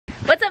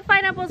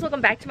pineapples,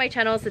 welcome back to my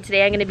channel. So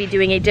today I'm going to be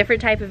doing a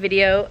different type of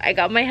video. I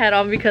got my hat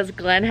on because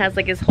Glenn has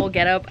like his whole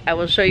getup. I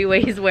will show you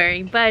what he's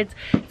wearing, but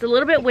it's a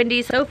little bit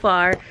windy so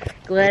far.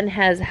 Glenn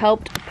has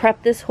helped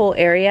prep this whole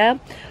area.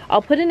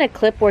 I'll put in a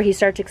clip where he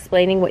starts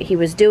explaining what he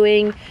was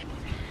doing.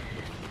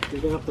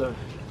 Digging up the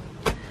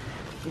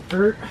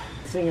dirt,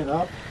 seeing it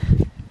up,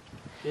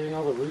 getting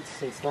all the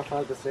roots and stuff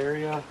out of this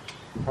area,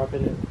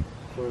 prepping it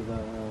for the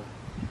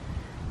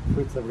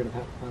fruits that we're going to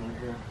have on right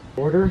here.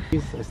 Order,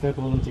 I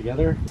staple them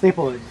together.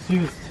 Staple, I just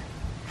used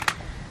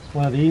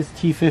one of these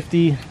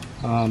T50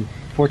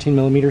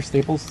 14mm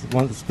staples.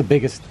 It's the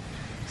biggest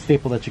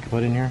staple that you can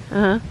put in here.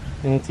 And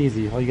it's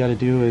easy. All you got to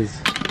do is...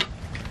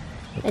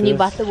 And you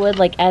bought the wood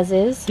like as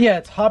is? Yeah,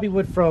 it's hobby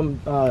wood from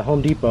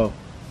Home Depot.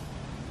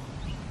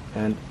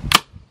 And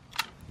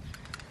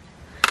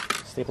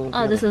staple them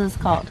together. Oh, this is what it's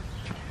called.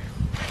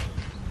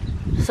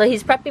 So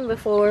he's prepping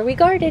before we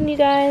garden, you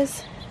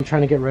guys. I'm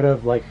trying to get rid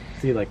of, like,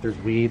 see, like there's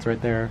weeds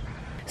right there.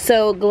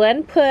 So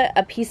Glenn put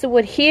a piece of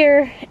wood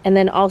here and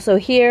then also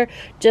here,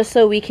 just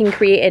so we can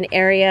create an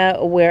area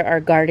where our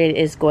garden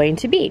is going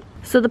to be.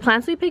 So the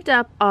plants we picked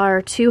up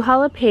are 2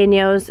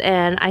 jalapenos,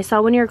 and I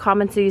saw one of your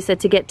comments that you said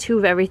to get 2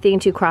 of everything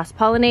to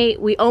cross-pollinate.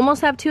 We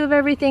almost have 2 of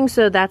everything,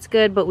 so that's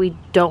good, but we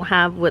don't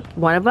have with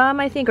one of them,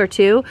 I think, or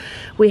 2.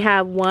 We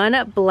have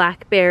 1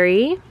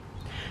 blackberry.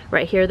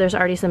 Right here, there's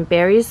already some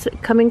berries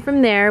coming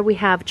from there. We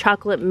have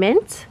chocolate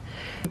mint,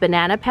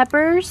 banana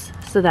peppers,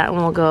 so that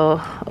one will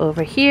go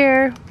over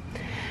here.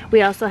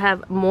 We also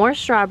have more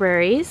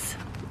strawberries.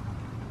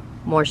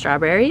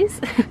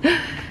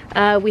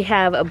 We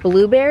have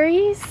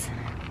blueberries,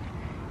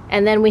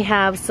 and then we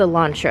have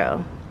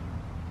cilantro.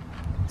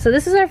 So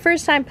this is our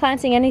first time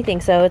planting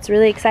anything, so it's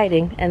really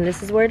exciting, and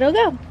this is where it'll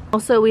go.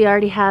 Also, we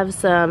already have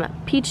some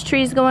peach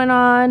trees going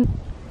on.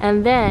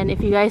 And then,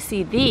 if you guys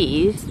see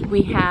these,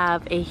 we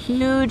have a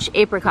huge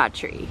apricot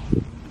tree.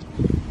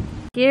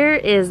 Here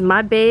is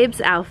my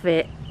babe's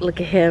outfit. Look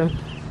at him.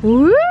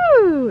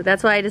 Woo!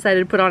 That's why I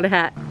decided to put on a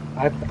hat.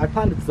 I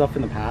planted stuff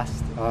in the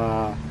past.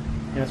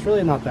 And it's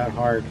really not that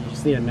hard. You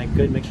just need a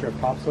good mixture of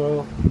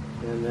topsoil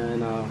and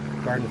then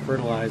garden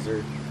fertilizer.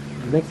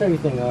 You mix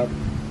everything up,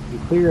 you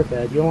clear your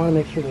bed. You don't want to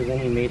make sure there's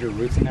any major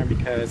roots in there,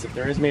 because if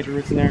there is major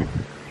roots in there,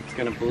 it's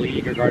going to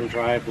bleed your garden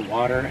dry of the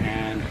water,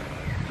 and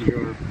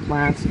your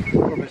plants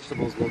or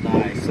vegetables will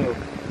die. So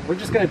we're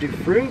just going to do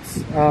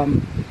fruits.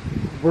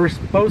 We're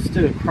supposed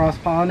to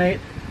cross-pollinate.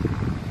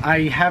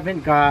 I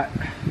haven't got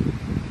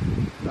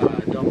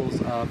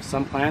doubles of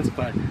some plants,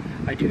 but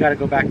I do got to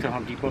go back to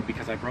Home Depot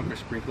because I broke their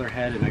sprinkler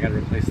head and I got to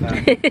replace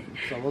that.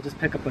 So we'll just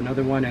pick up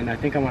another one, and I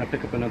think I want to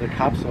pick up another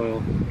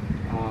topsoil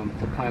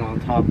to plant on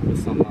top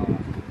with some...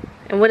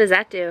 And what does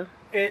that do?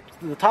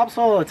 The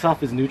topsoil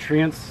itself is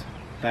nutrients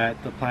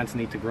that the plants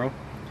need to grow.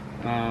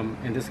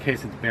 In this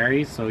case it's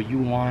berries, so you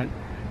want,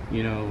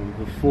 you know,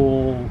 the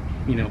full,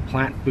 you know,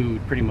 plant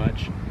food pretty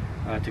much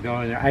to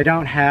go in there. I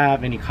don't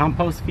have any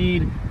compost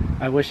feed.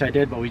 I wish I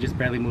did, but we just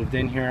barely moved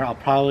in here. I'll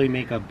probably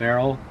make a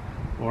barrel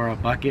or a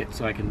bucket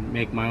so I can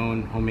make my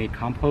own homemade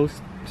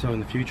compost. So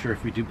in the future,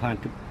 if we do plant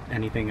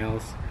anything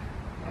else,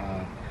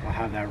 I'll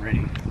have that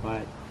ready.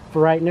 But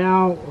for right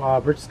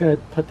now, we're just gonna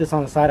put this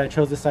on the side. I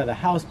chose this side of the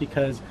house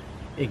because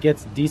it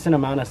gets decent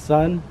amount of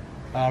sun.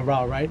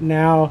 Right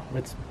now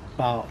it's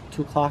about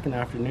 2 o'clock in the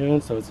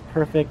afternoon, so it's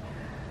perfect.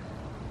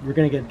 We're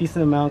gonna get a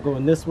decent amount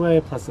going this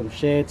way, plus some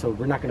shade, so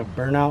we're not gonna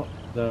burn out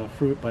the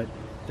fruit, but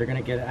they're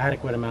gonna get an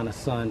adequate amount of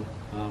sun,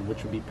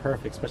 which would be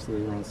perfect,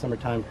 especially around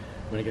summertime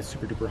when it gets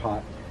super duper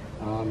hot.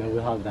 And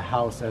we'll have the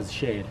house as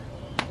shade.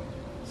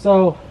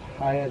 So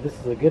this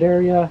is a good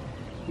area.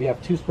 We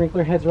have 2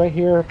 sprinkler heads right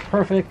here,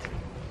 perfect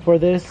for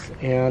this.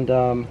 And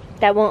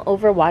that won't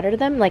overwater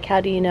them? Like,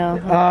 how do you know?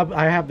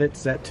 I have it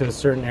set to a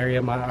certain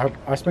area.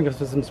 Our sprinkler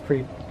system's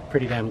pretty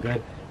damn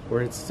good,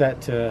 where it's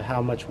set to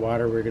how much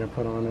water we're going to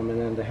put on them,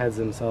 and then the heads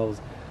themselves,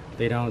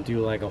 they don't do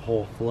like a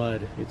whole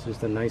flood. It's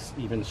just a nice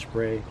even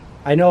spray.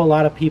 I know a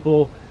lot of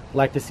people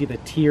like to see the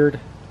tiered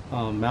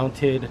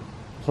mounted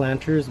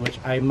planters, which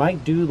I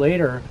might do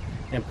later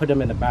and put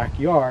them in the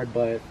backyard,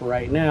 but for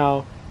right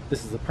now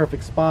this is the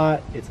perfect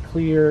spot. It's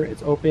clear,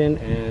 it's open,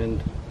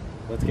 and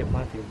let's get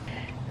planting.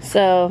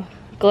 So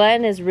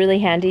Glenn is really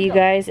handy, you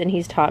guys, and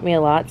he's taught me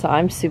a lot, so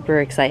I'm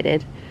super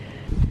excited.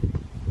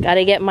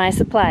 Gotta get my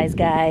supplies,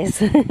 guys.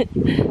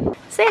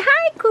 Say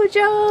hi,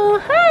 Cujo.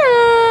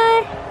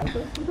 Hi.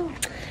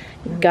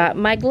 Got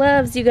my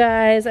gloves, you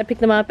guys. I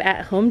picked them up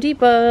at Home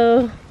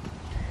Depot.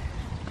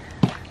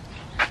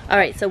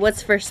 Alright, so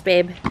what's first,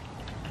 babe?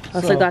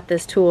 Also got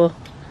this tool.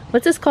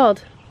 What's this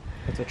called?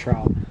 It's a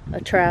trowel.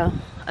 A trowel.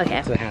 Okay.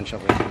 It's a hand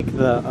shovel.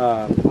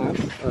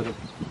 The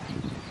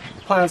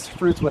plants,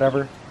 fruits,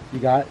 whatever you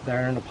got,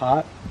 they're in a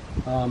pot.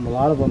 A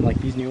lot of them, like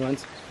these new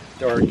ones,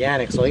 they're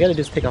organic, so all you gotta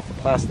do is take off the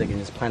plastic and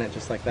just plant it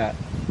just like that.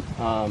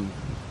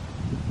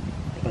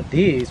 But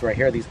these right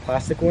here, these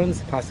plastic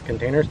ones, plastic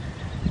containers,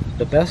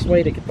 the best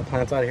way to get the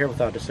plants out of here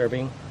without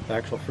disturbing the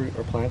actual fruit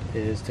or plant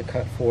is to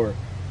cut four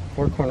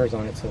corners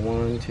on it. So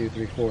 1, 2,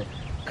 3, 4.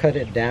 Cut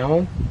it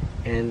down,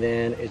 and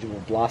then it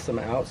will blossom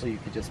out, so you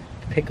could just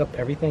pick up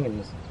everything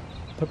and just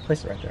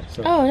place it right there.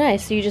 So, oh,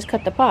 nice. So you just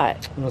cut the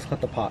pot. Let's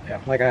cut the pot,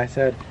 yeah. Like I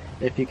said,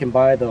 if you can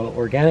buy the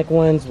organic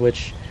ones,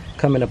 which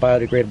come in a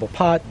biodegradable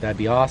pot, that'd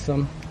be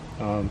awesome.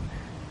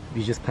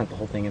 You just plant the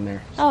whole thing in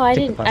there. Oh, I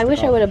didn't. I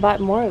wish I would have bought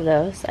more of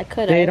those. I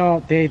could have. They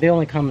don't. They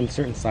only come in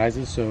certain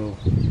sizes, so.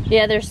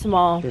 Yeah, they're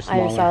small. They're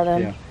smaller, I saw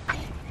them. Yeah.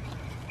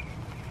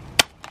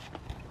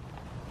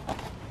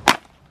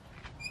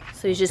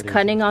 So he's just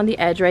cutting on the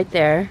edge right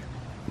there,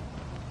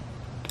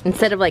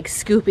 instead of like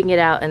scooping it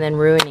out and then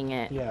ruining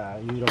it. Yeah,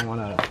 you don't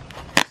want to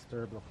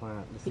disturb the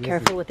plant. Be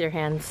careful with your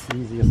hands. The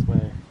easiest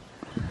way.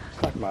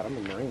 Talk about, I'm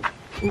a Marine.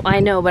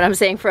 I know, but I'm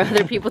saying for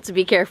other people to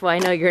be careful. I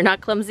know you're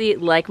not clumsy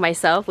like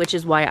myself, which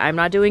is why I'm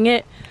not doing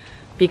it,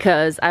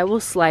 because I will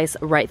slice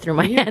right through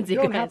my hands. You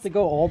don't have to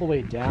go all the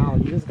way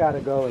down. You just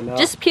gotta go enough.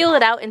 Just peel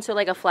it out into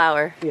like a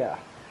flower. Yeah.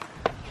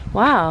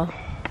 Wow.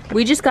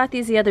 We just got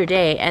these the other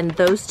day, and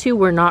those two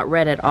were not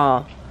red at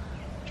all.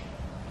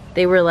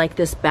 They were like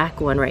this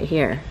back one right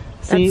here.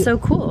 That's so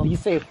cool. You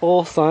say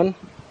full sun.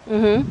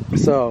 Mm-hmm.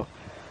 So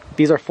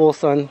these are full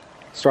sun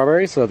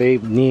strawberries, so they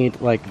need,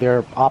 like,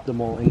 they're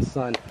optimal in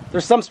sun.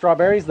 There's some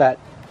strawberries that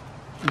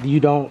you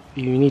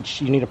need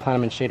to plant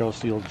them in shade,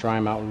 so you'll dry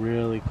them out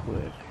really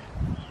quick.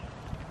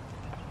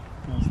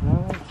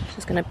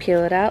 Just gonna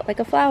peel it out like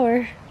a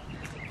flower.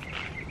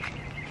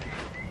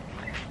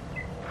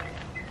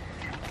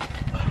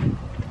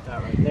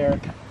 That right there.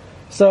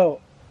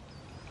 So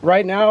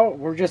right now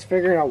we're just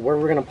figuring out where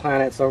we're gonna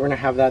plant it, so we're gonna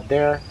have that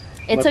there.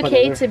 It's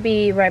okay to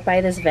be right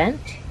by this vent?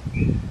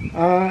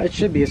 It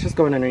should be. It's just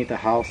going underneath the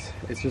house.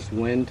 It's just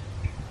wind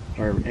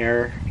or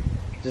air,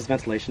 just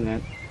ventilation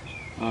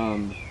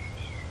vent.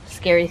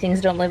 Scary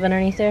things don't live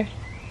underneath there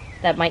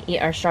that might eat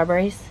our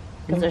strawberries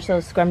because they're so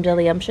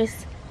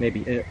scrumdiddlyumptious.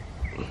 Maybe it.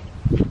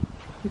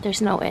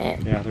 There's no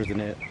it. Yeah, there's an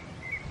it.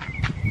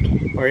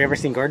 Or you ever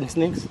seen garden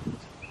snakes?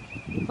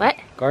 What?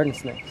 Garden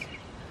snakes.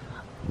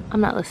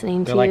 I'm not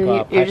listening to like,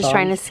 you. You're just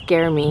trying to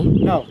scare me.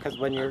 No, because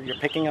when you're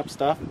picking up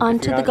stuff,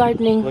 onto the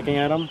gardening. Looking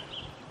at them,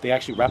 they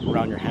actually wrap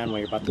around your hand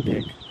when you're about to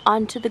pick.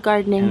 Onto the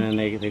gardening. And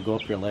then they go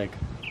up your leg.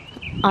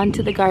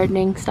 Onto the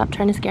gardening. Stop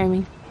trying to scare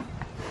me.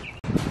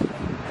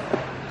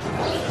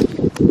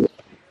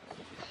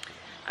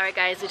 Alright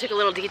guys, we took a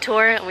little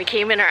detour and we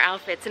came in our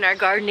outfits, in our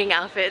gardening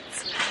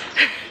outfits.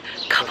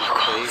 Couple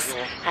goals.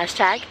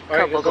 Hashtag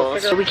couple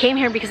goals. So we came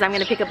here because I'm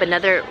going to pick up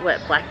another,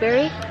 what,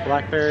 blackberry?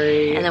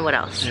 Blackberry. And then what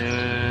else?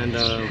 And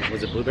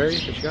was it blueberry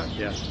that you got?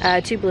 Yeah.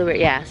 2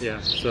 blueberry, yes.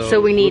 Yeah.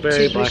 So we need 2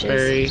 bushes.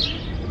 Blackberry,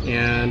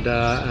 and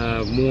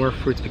more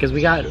fruits, because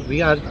we got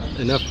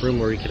enough room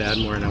where we could add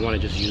more, and I want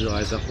to just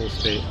utilize that whole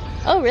space.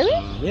 Oh really?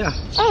 Yeah.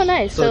 Oh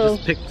nice. So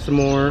just pick some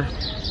more.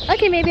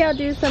 Okay, maybe I'll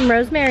do some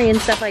rosemary and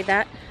stuff like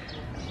that,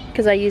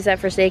 because I use that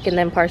for steak, and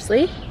then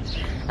parsley.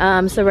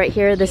 So right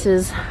here, this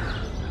is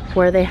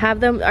where they have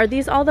them. Are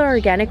these all the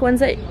organic ones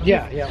that?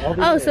 Yeah.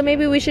 All these so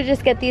maybe we should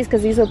just get these,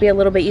 because these will be a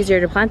little bit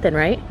easier to plant then,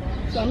 right?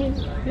 I mean,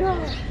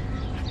 yeah.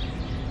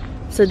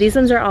 So these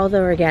ones are all the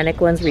organic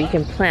ones where you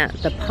can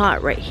plant the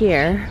pot right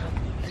here.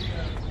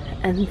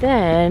 And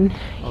then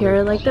here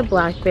are like the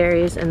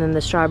blackberries, and then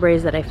the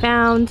strawberries that I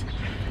found.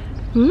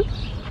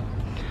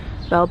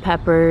 Bell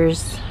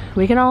peppers.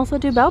 We can also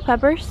do bell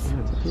peppers.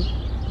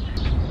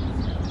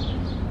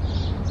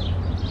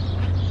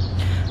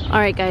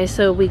 Alright guys,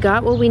 so we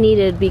got what we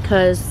needed,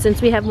 because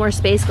since we have more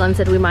space, Glenn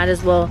said we might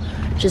as well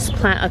just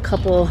plant a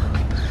couple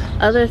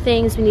other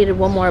things. We needed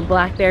 1 more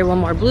blackberry, 1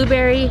 more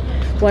blueberry,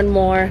 1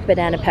 more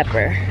banana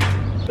pepper.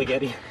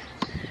 Spaghetti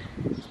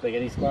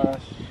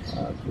squash,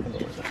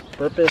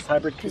 purpose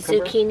hybrid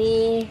cucumber.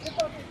 Zucchini.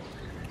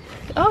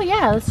 Oh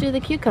yeah, let's do the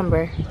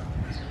cucumber.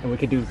 And we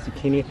could do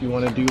zucchini if you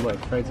want to do like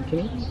fried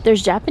zucchini.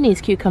 There's Japanese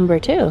cucumber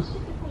too.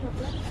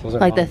 Those are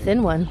like long. The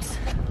thin ones.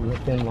 Real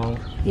thin, long.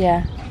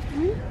 Yeah.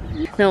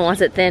 No one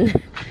wants it thin.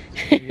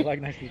 You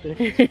like nice and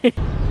thick?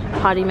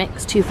 Potty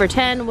mix 2 for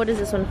 $10. What is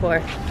this one for?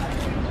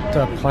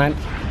 To plant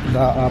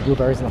the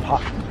blueberries in a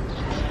pot.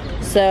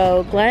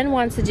 So Glenn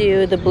wants to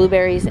do the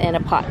blueberries in a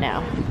pot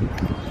now.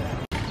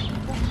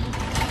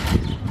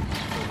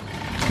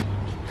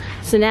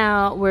 So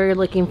now we're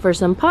looking for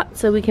some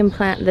pots so we can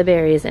plant the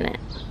berries in it.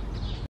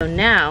 So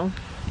now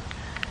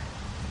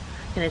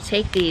I'm gonna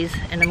take these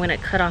and I'm gonna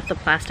cut off the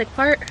plastic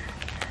part.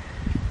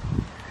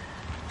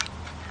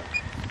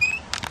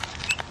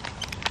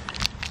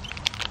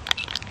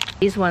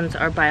 These ones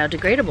are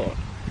biodegradable,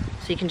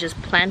 so you can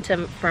just plant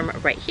them from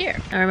right here.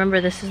 Now remember,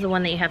 this is the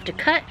one that you have to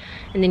cut,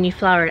 and then you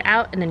flour it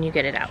out, and then you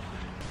get it out.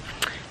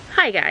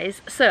 Hi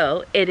guys,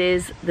 so it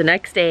is the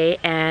next day,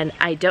 and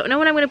I don't know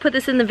when I'm gonna put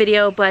this in the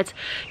video, but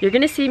you're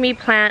gonna see me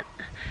plant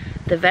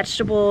the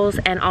vegetables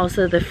and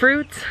also the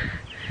fruits,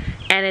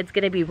 and it's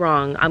gonna be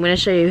wrong. I'm gonna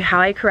show you how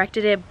I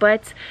corrected it,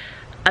 but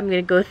I'm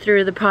gonna go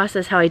through the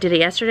process how I did it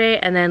yesterday,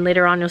 and then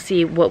later on you'll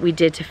see what we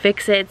did to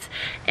fix it,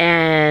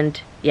 and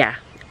yeah.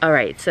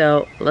 Alright,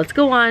 so let's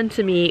go on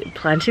to me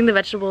planting the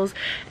vegetables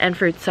and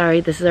fruits. Sorry,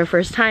 this is our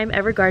first time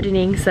ever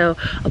gardening, so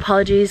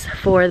apologies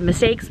for the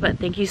mistakes, but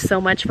thank you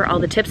so much for all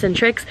the tips and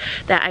tricks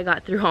that I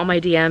got through all my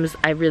DMs.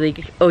 I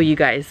really owe you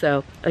guys.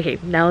 So, okay,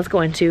 now let's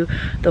go into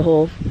the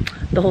whole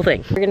the whole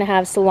thing. We're gonna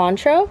have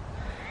cilantro,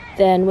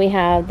 then we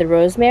have the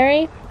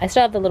rosemary. I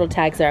still have the little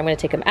tags there, I'm gonna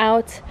take them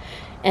out.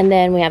 And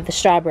then we have the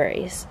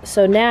strawberries.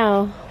 So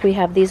now we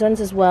have these ones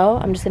as well.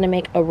 I'm just gonna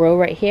make a row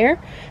right here.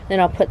 Then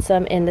I'll put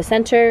some in the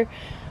center.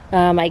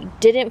 I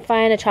didn't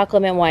find a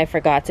chocolate mint. Well, I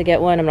forgot to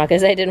get one. I'm not gonna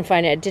say I didn't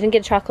find it. I didn't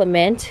get chocolate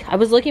mint. I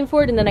was looking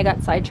for it and then I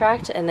got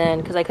sidetracked, and then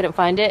because I couldn't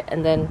find it,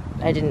 and then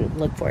I didn't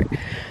look for it.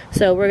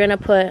 So we're gonna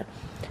put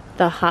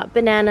the hot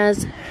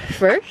bananas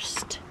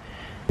first.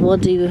 We'll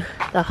do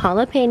the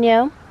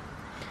jalapeno.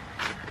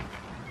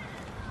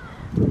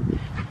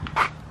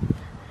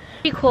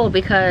 Pretty cool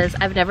because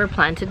I've never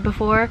planted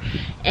before,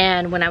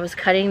 and when I was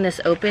cutting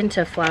this open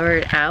to flower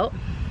it out,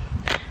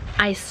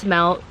 I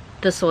smelled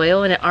the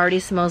soil and it already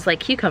smells like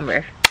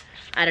cucumber.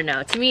 I don't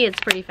know, to me it's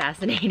pretty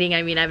fascinating.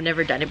 I mean, I've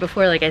never done it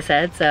before, like I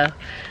said, so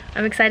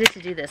I'm excited to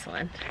do this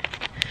one.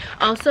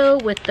 Also,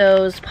 with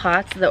those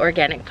pots, the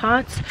organic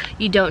pots,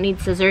 you don't need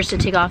scissors to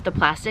take off the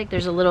plastic.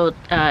 There's a little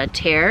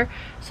tear,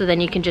 so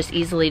then you can just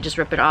easily just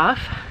rip it off.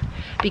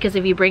 Because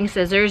if you bring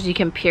scissors, you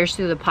can pierce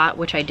through the pot,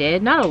 which I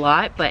did. Not a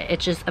lot, but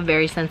it's just a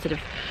very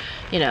sensitive,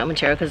 you know,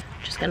 material. Because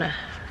I'm just gonna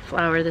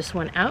flour this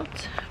one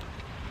out.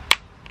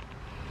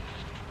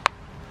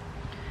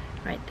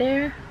 Right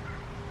there.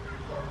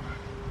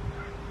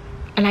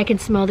 And I can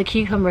smell the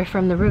cucumber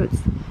from the roots.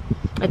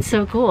 It's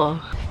so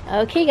cool.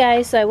 Okay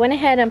guys, so I went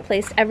ahead and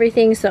placed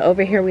everything. So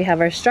over here we have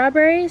our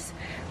strawberries,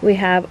 we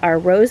have our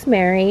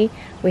rosemary,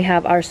 we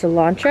have our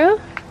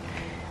cilantro,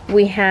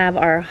 we have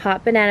our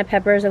hot banana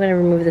peppers. I'm going to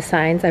remove the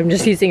signs. I'm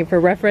just using it for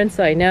reference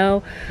so I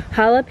know.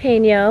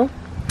 Jalapeno.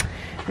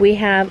 We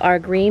have our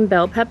green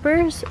bell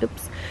peppers.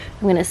 Oops.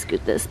 I'm going to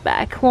scoot this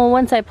back. Well,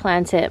 once I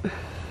plant it,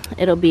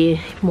 it'll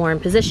be more in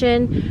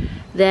position.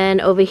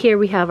 Then over here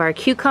we have our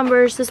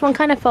cucumbers. This one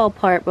kind of fell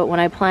apart, but when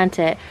I plant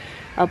it,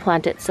 I'll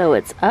plant it so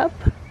it's up.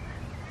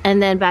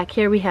 And then back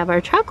here we have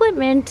our chocolate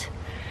mint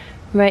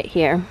right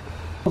here.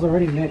 It's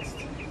already mixed.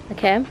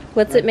 Okay.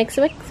 What's it mixed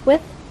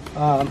with?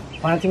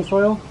 Planting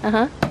soil.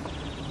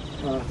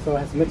 So it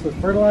has mixed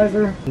with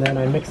fertilizer, and then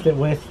I mixed it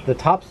with the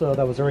topsoil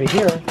that was already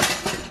here.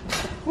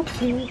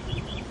 Whoopsie.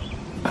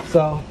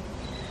 So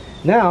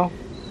now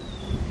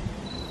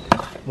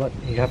what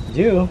you have to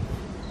do,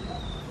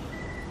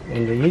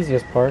 and the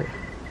easiest part,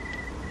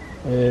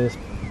 is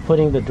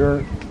putting the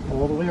dirt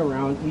all the way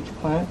around each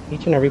plant,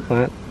 each and every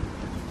plant,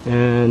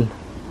 and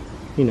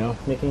you know,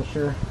 making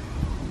sure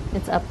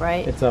it's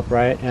upright. It's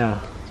upright,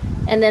 yeah.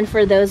 And then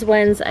for those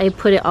ones, I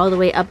put it all the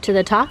way up to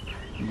the top?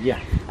 Yeah.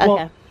 Okay.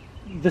 Well,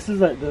 this is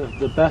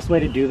the best way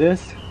to do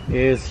this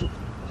is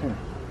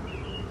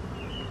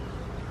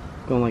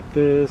going like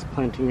this,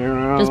 planting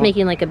around. Just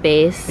making like a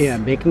base? Yeah,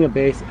 making a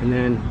base and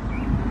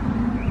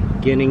then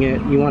getting it.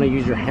 You want to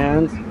use your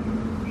hands.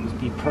 Just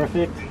be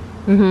perfect.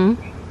 Mm-hmm.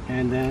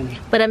 And then...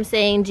 But I'm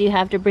saying, do you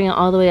have to bring it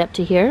all the way up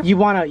to here? You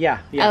want to, yeah.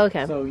 Oh,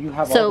 okay. So you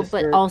have all this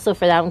but dirt. Also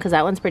for that one, because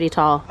that one's pretty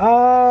tall.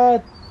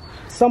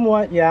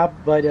 Somewhat, yeah,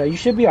 but you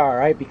should be all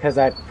right because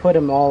I put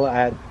them all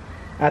at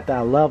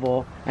that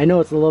level. I know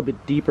it's a little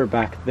bit deeper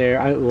back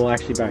there. Well,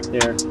 actually back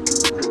there.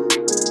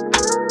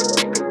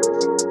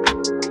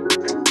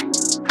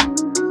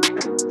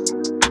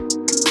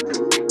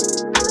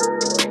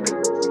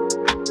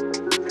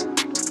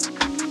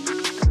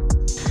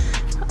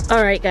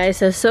 All right, guys.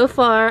 So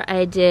far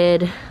I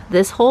did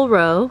this whole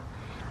row.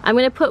 I'm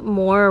gonna put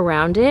more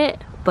around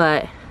it,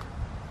 but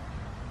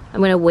I'm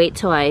gonna wait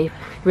till I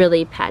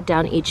really pat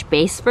down each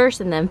base first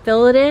and then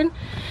fill it in.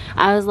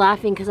 I was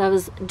laughing because I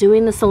was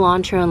doing the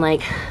cilantro and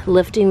like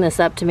lifting this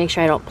up to make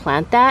sure I don't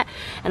plant that,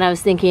 and I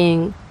was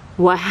thinking,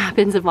 what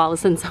happens if all of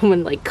a sudden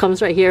someone like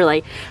comes right here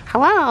like,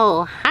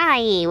 hello,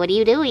 hi, what are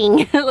you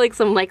doing? Like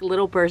some like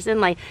little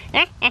person like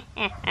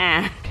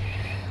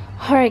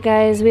all right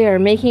guys, we are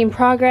making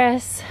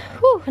progress.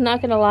 Whew, not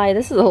gonna lie,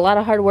 this is a lot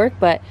of hard work,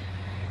 but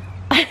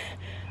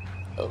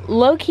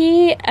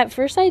low-key at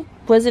first I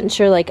wasn't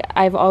sure. Like,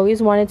 I've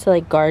always wanted to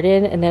like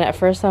garden, and then at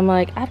first I'm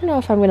like, I don't know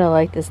if I'm gonna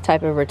like this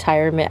type of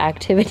retirement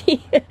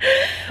activity.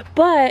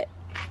 But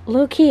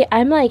low-key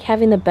I'm like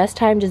having the best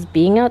time just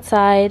being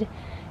outside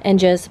and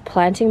just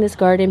planting this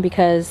garden,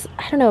 because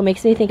I don't know, it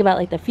makes me think about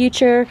like the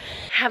future.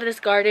 Have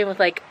this garden with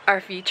like our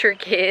future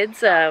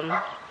kids. I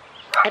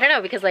don't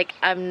know, because like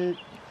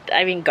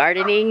I mean,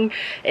 gardening,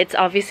 it's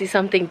obviously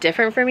something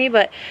different for me,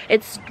 but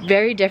it's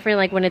very different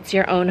like when it's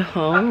your own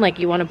home. Like,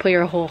 you want to put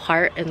your whole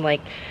heart and like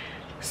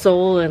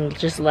soul and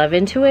just love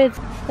into it.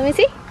 Let me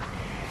see.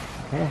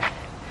 Yeah.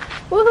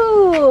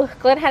 Woohoo!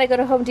 Glenn had to go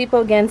to Home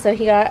Depot again, so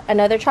he got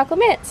another chocolate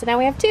mint. So now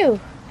we have two.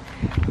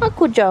 Oh,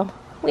 Cujo.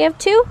 We have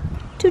two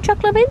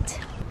chocolate mint.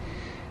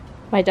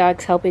 My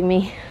dog's helping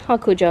me. Oh,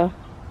 Cujo,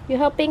 you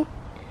helping?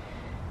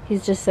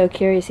 He's just so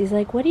curious. He's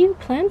like, what are you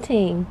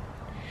planting?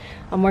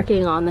 I'm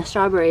working on the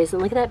strawberries,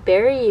 and look at that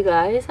berry, you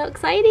guys. How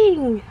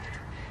exciting!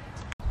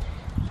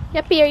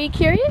 Yuppie, are you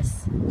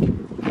curious?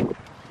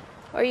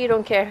 Or you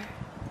don't care?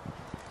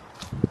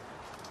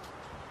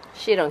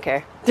 She don't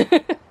care.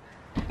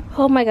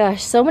 Oh my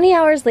gosh, so many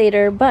hours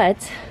later,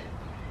 but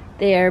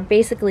they are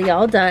basically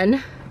all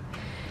done.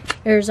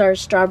 There's our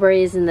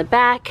strawberries in the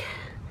back.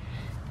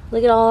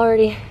 Look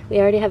at we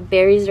already have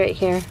berries right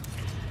here. So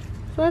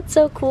that's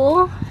so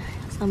cool.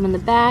 Some in the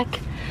back.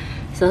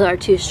 So our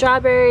 2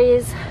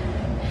 strawberries.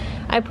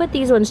 I put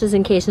these ones just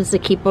in case, just to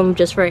keep them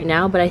just for right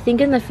now, but I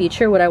think in the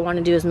future what I want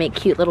to do is make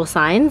cute little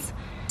signs.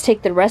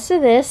 Take the rest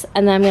of this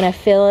and then I'm gonna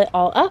fill it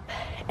all up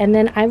and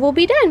then I will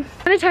be done.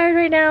 I'm kind of tired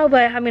right now,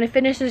 but I'm gonna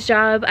finish this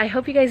job. I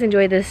hope you guys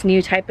enjoy this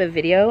new type of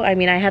video. I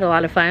mean, I had a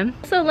lot of fun.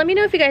 So let me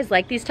know if you guys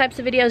like these types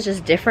of videos,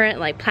 just different,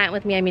 like plant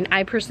with me. I mean,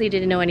 I personally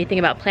didn't know anything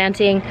about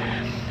planting.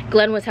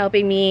 Glenn was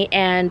helping me,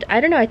 and I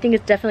don't know, I think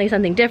it's definitely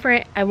something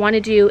different. I want to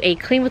do a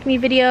clean with me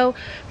video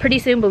pretty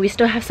soon, but we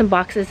still have some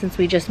boxes since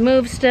we just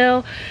moved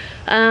still.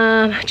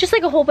 Just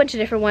like a whole bunch of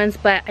different ones,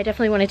 but I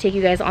definitely want to take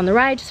you guys on the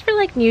ride just for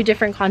like new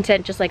different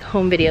content, just like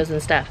home videos and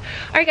stuff.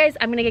 Alright guys,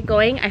 I'm gonna get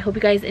going. I hope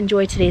you guys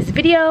enjoyed today's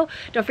video.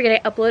 Don't forget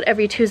I upload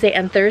every Tuesday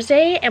and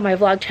Thursday, and my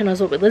vlog channel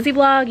is What Would Lizzy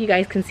Vlog. You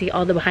guys can see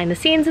all the behind the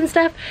scenes and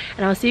stuff,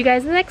 and I'll see you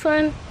guys in the next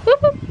one.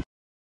 Whoop whoop.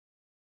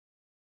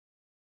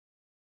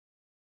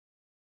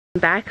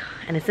 Back,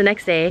 and it's the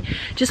next day.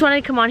 Just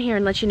wanted to come on here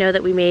and let you know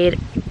that we made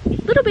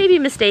little baby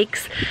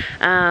mistakes.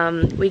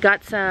 We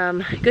got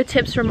some good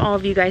tips from all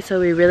of you guys, so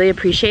we really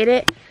appreciate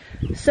it.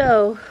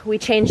 So we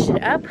changed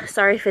it up.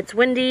 Sorry if it's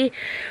windy.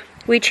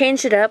 We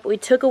changed it up. We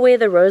took away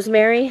the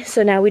rosemary,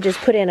 so now we just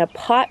put it in a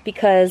pot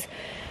because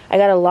I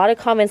got a lot of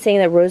comments saying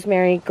that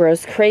rosemary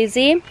grows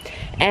crazy,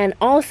 and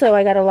also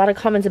I got a lot of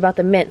comments about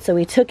the mint, so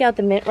we took out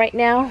the mint right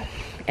now.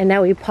 And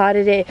now we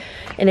potted it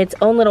in its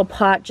own little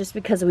pot just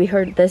because we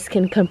heard this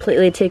can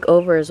completely take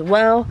over as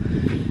well.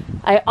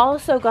 I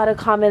also got a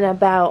comment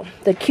about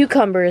the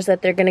cucumbers,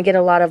 that they're gonna get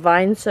a lot of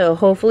vines, so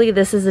hopefully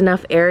this is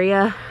enough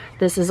area.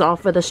 This is all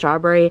for the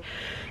strawberry.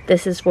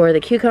 This is for the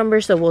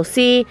cucumber, so we'll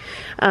see.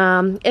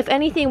 If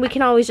anything, we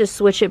can always just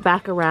switch it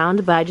back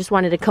around, but I just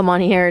wanted to come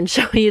on here and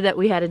show you that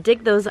we had to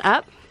dig those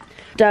up.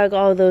 Dug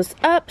all those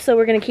up, so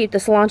we're gonna keep the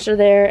cilantro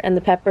there and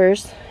the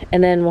peppers,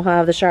 and then we'll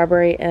have the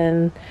strawberry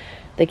and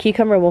the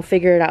cucumber. We'll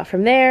figure it out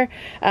from there,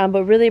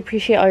 but really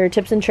appreciate all your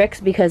tips and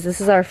tricks because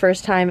this is our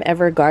first time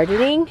ever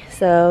gardening.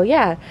 So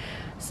yeah,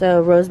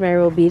 so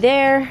rosemary will be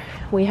there.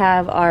 We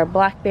have our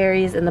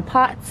blackberries in the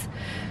pots,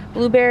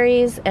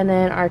 blueberries, and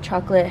then our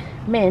chocolate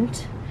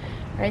mint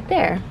right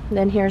there. And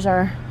then here's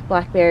our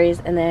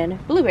blackberries and then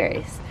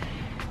blueberries.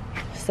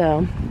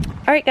 So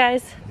all right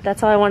guys,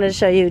 that's all I wanted to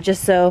show you,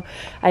 just so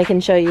I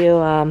can show you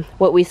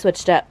what we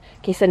switched up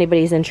in case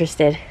anybody's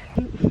interested.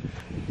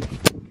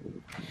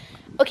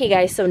 Okay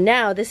guys, so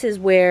now this is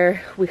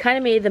where we kind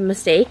of made the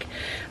mistake.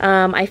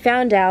 I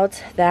found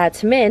out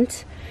that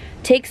mint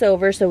takes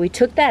over, so we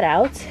took that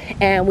out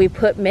and we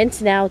put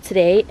mint now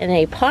today in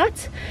a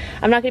pot.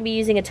 I'm not going to be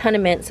using a ton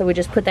of mint, so we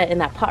just put that in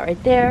that pot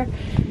right there.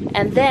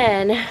 And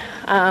then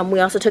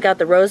we also took out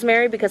the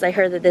rosemary because I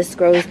heard that this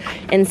grows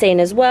insane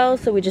as well,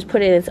 so we just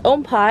put it in its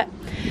own pot.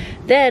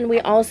 Then we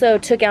also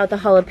took out the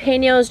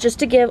jalapenos just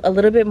to give a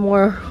little bit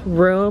more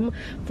room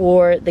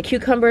for the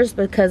cucumbers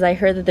because I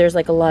heard that there's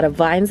like a lot of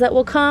vines that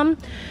will come.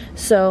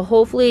 So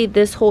hopefully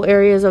this whole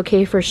area is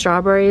okay for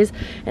strawberries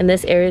and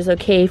this area is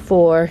okay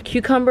for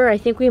cucumber. I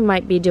think we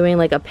might be doing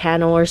like a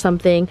panel or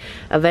something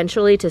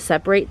eventually to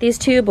separate these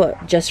two,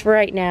 but just for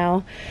right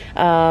now,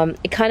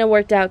 it kind of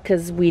worked out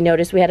because we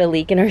noticed we had a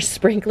leak in our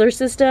sprinkler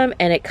system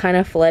and it kind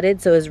of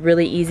flooded, so it was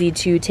really easy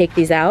to take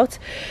these out.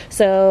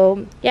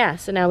 So yeah,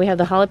 so now we have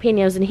the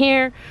jalapenos in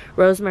here,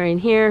 rosemary in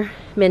here,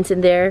 mint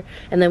in there,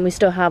 and then we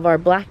still have our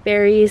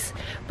blackberries,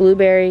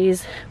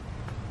 blueberries,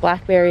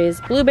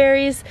 blackberries,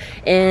 blueberries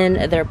in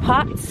their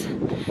pots.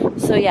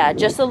 So yeah,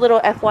 just a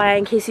little FYI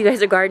in case you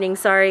guys are gardening.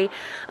 Sorry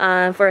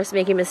for us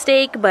making a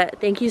mistake,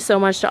 but thank you so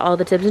much to all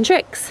the tips and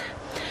tricks.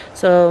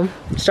 So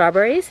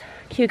strawberries,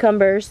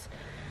 cucumbers,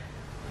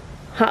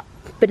 hot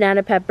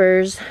banana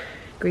peppers,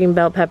 green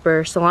bell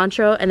pepper,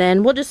 cilantro, and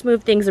then we'll just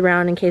move things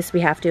around in case we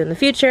have to in the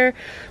future.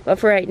 But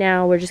for right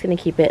now, we're just gonna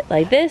keep it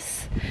like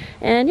this.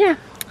 And yeah,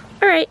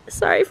 all right,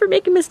 sorry for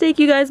making a mistake,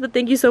 you guys, but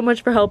thank you so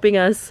much for helping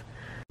us.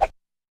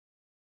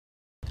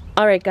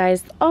 All right,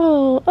 guys.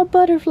 Oh, a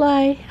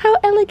butterfly. How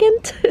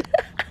elegant.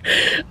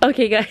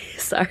 Okay, guys,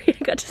 sorry,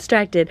 I got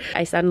distracted.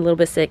 I sound a little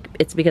bit sick.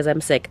 It's because I'm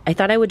sick. I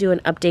thought I would do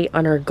an update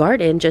on our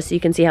garden just so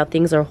you can see how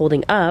things are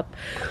holding up.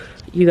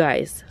 You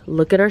guys,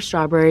 look at our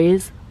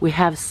strawberries. We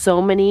have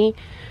so many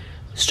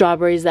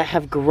strawberries that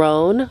have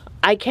grown.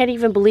 I can't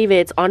even believe it.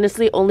 It's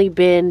honestly only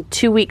been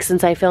 2 weeks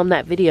since I filmed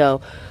that video.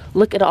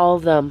 Look at all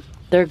of them.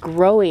 They're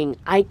growing.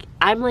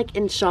 I'm like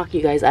in shock,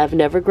 you guys. I've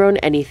never grown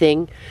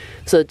anything.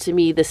 So to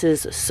me, this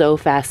is so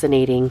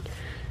fascinating.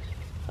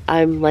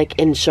 I'm like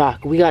in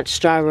shock. We got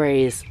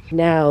strawberries.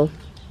 Now,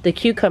 the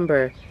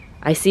cucumber.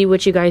 I see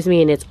what you guys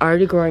mean. It's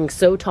already growing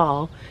so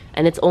tall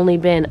and it's only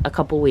been a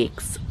couple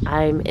weeks.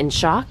 I'm in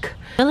shock.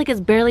 I feel like it's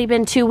barely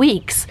been 2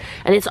 weeks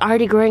and it's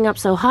already growing up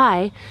so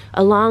high,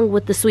 along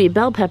with the sweet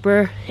bell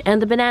pepper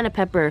and the banana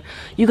pepper.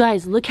 You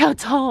guys, look how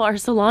tall our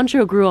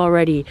cilantro grew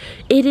already.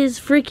 It is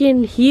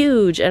freaking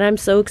huge and I'm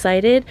so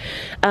excited.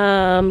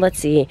 Let's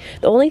see.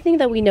 The only thing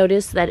that we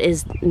noticed that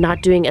is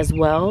not doing as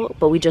well,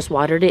 but we just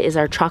watered it, is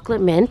our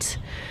chocolate mint.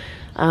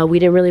 We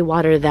didn't really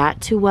water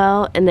that too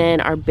well. And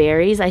then our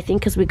berries, I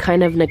think because we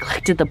kind of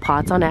neglected the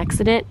pots on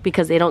accident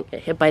because they don't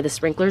get hit by the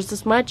sprinklers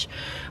as much.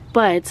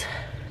 But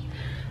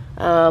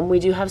we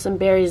do have some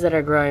berries that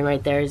are growing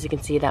right there. As you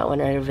can see, that one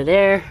right over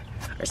there.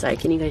 Or sorry,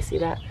 can you guys see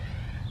that?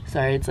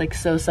 Sorry, it's like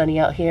so sunny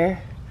out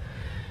here.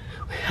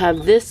 We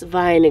have this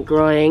vine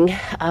growing.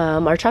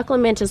 Our chocolate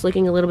mint is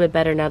looking a little bit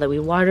better now that we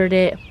watered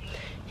it.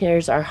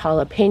 Here's our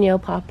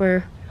jalapeno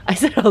popper. I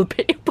said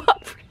jalapeno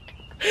popper.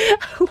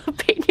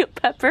 Jalapeno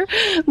pepper.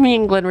 Me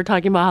and Glenn were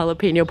talking about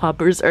jalapeno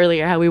poppers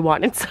earlier, how we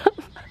wanted some.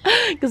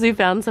 Because we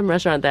found some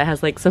restaurant that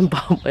has like some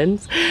bomb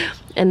ones.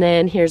 And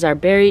then here's our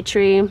berry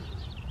tree.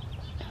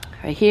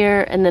 Right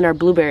here, and then our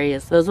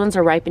blueberries. Those ones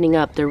are ripening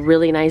up. They're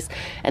really nice,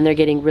 and they're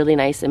getting really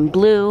nice and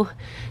blue.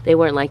 They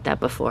weren't like that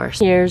before.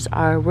 Here's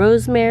our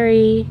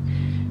rosemary,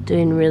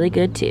 doing really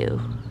good too.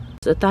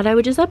 So I thought I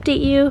would just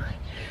update you.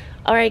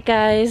 All right,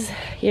 guys,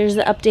 here's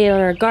the update on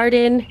our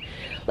garden.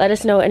 Let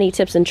us know any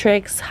tips and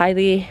tricks.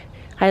 Highly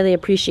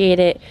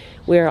appreciate it.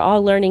 We're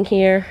all learning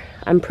here.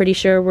 I'm pretty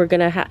sure we're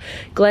gonna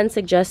Glenn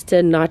suggests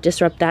to not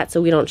disrupt that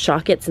so we don't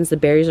shock it since the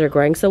berries are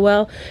growing so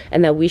well,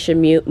 and that we should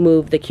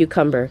move the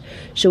cucumber.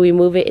 Should we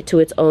move it to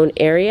its own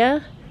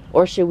area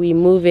or should we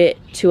move it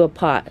to a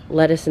pot?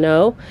 Let us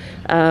know.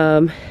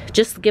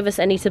 Just give us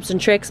any tips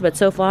and tricks, but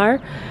so far,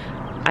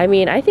 I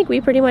mean, I think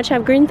we pretty much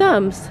have green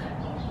thumbs.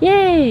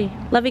 Yay!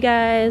 Love you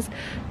guys.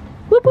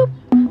 Whoop whoop.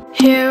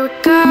 Here we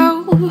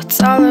go,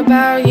 it's all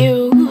about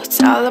you,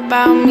 it's all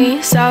about me,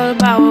 it's all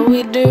about what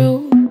we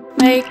do.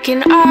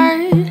 Making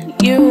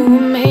art, you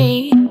and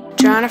me,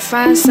 trying to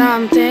find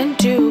something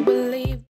to believe.